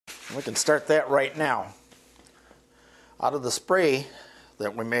We can start that right now. Out of the spray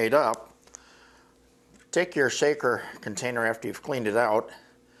that we made up, take your shaker container after you've cleaned it out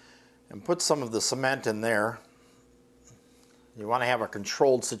and put some of the cement in there. You want to have a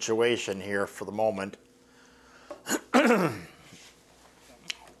controlled situation here for the moment.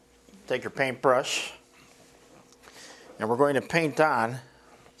 Take your paintbrush and we're going to paint on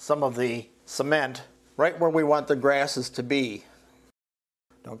some of the cement right where we want the grasses to be.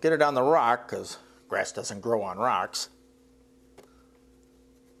 Don't get it on the rock because grass doesn't grow on rocks.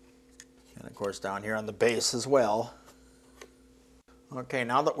 And of course down here on the base as well. Okay,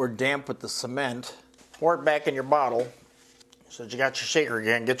 now that we're damp with the cement, pour it back in your bottle. So that you got your shaker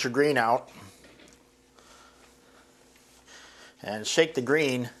again, get your green out. And shake the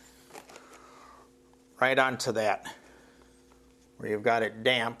green right onto that where you've got it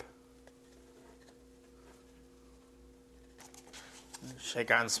damp. Shake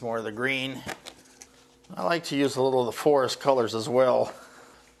on some more of the green. I like to use a little of the forest colors as well.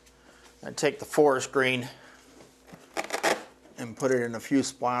 I take the forest green and put it in a few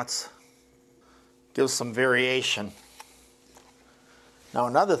spots. Gives some variation. Now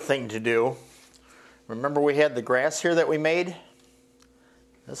another thing to do, remember we had the grass here that we made?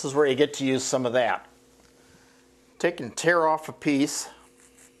 This is where you get to use some of that. Take and tear off a piece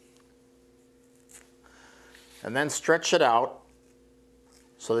and then stretch it out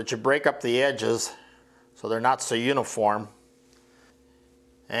so that you break up the edges so they're not so uniform.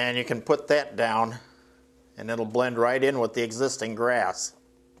 And you can put that down and it'll blend right in with the existing grass.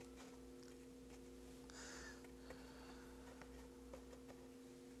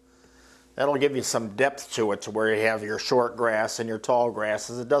 That'll give you some depth to it to where you have your short grass and your tall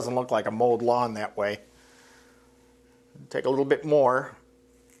grasses. It doesn't look like a mowed lawn that way. Take a little bit more.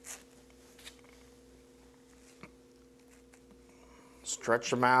 Stretch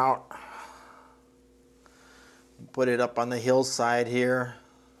them out. Put it up on the hillside here.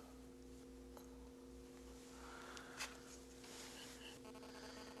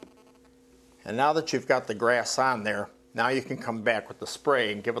 And now that you've got the grass on there, now you can come back with the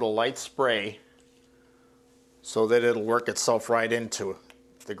spray and give it a light spray so that it'll work itself right into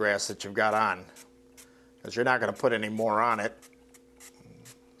the grass that you've got on. Because you're not going to put any more on it.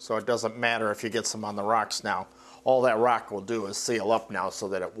 So it doesn't matter if you get some on the rocks now. All that rock will do is seal up now so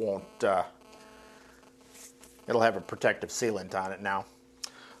that it won't, it'll have a protective sealant on it now.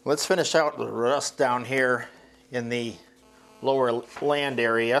 Let's finish out the rust down here in the lower land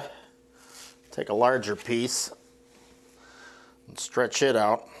area. Take a larger piece and stretch it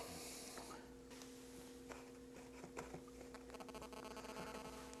out.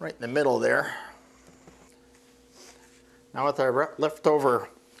 Right in the middle there. Now with our leftover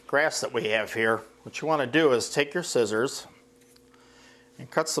grass that we have here, what you want to do is take your scissors and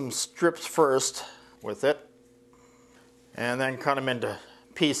cut some strips first with it, and then cut them into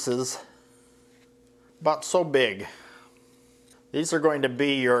pieces about so big. These are going to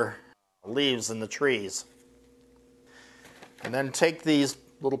be your leaves in the trees. And then take these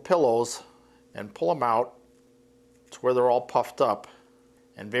little pillows and pull them out to where they're all puffed up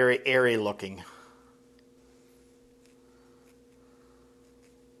and very airy looking.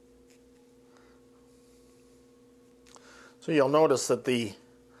 So you'll notice that the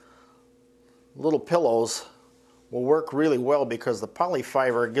little pillows will work really well because the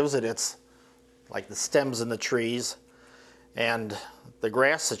polyfiber gives it its, like the stems in the trees, and the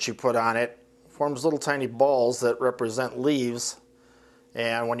grass that you put on it forms little tiny balls that represent leaves,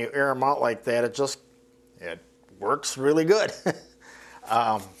 and when you air them out like that, it works really good.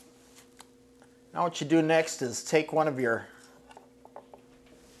 Now what you do next is take one of your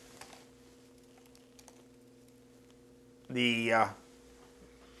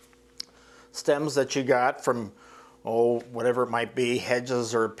stems that you got from whatever it might be,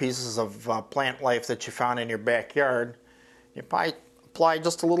 hedges or pieces of plant life that you found in your backyard. You apply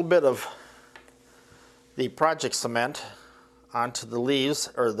just a little bit of the project cement onto the leaves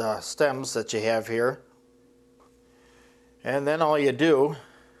or the stems that you have here, and then all you do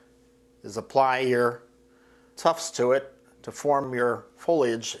is apply your tufts to it to form your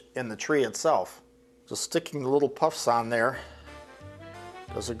foliage in the tree itself. Just sticking the little puffs on there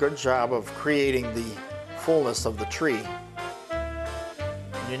does a good job of creating the fullness of the tree.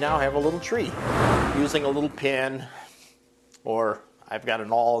 And you now have a little tree. Using a little pin, or I've got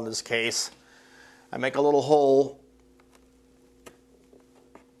an awl in this case, I make a little hole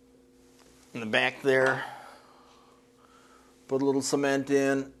in the back there, put a little cement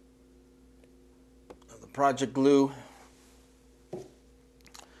in, the project glue,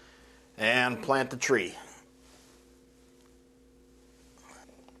 and plant the tree.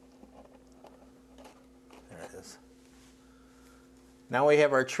 Now we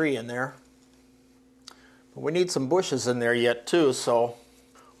have our tree in there. But we need some bushes in there yet too, so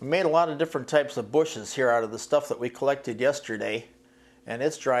we made a lot of different types of bushes here out of the stuff that we collected yesterday. And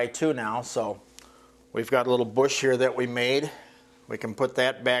it's dry too now, so we've got a little bush here that we made. We can put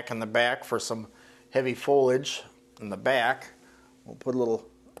that back in the back for some heavy foliage in the back. We'll put a little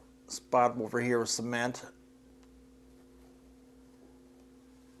spot over here with cement.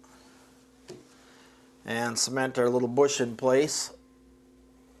 And cement our little bush in place.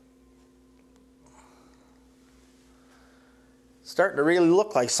 Starting to really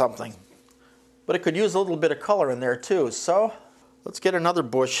look like something. But it could use a little bit of color in there too. So let's get another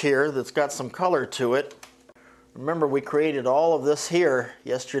bush here that's got some color to it. Remember, we created all of this here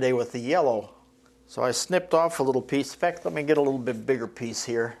yesterday with the yellow. So I snipped off a little piece. In fact, let me get a little bit bigger piece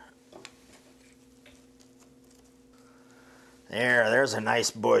here. There's a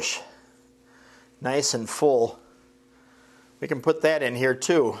nice bush. Nice and full. We can put that in here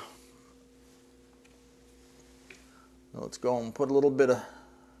too. Let's go and put a little bit of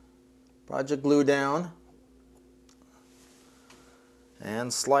project glue down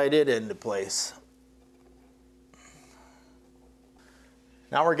and slide it into place.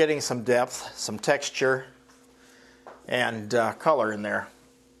 Now we're getting some depth, some texture, and color in there.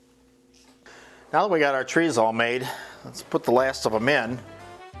 Now that we got our trees all made, let's put the last of them in.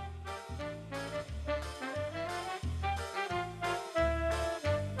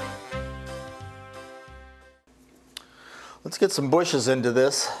 Let's get some bushes into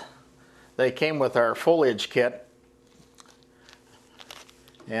this. They came with our foliage kit,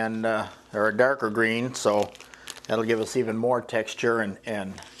 and they're a darker green, so that'll give us even more texture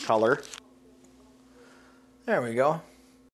and color. There we go.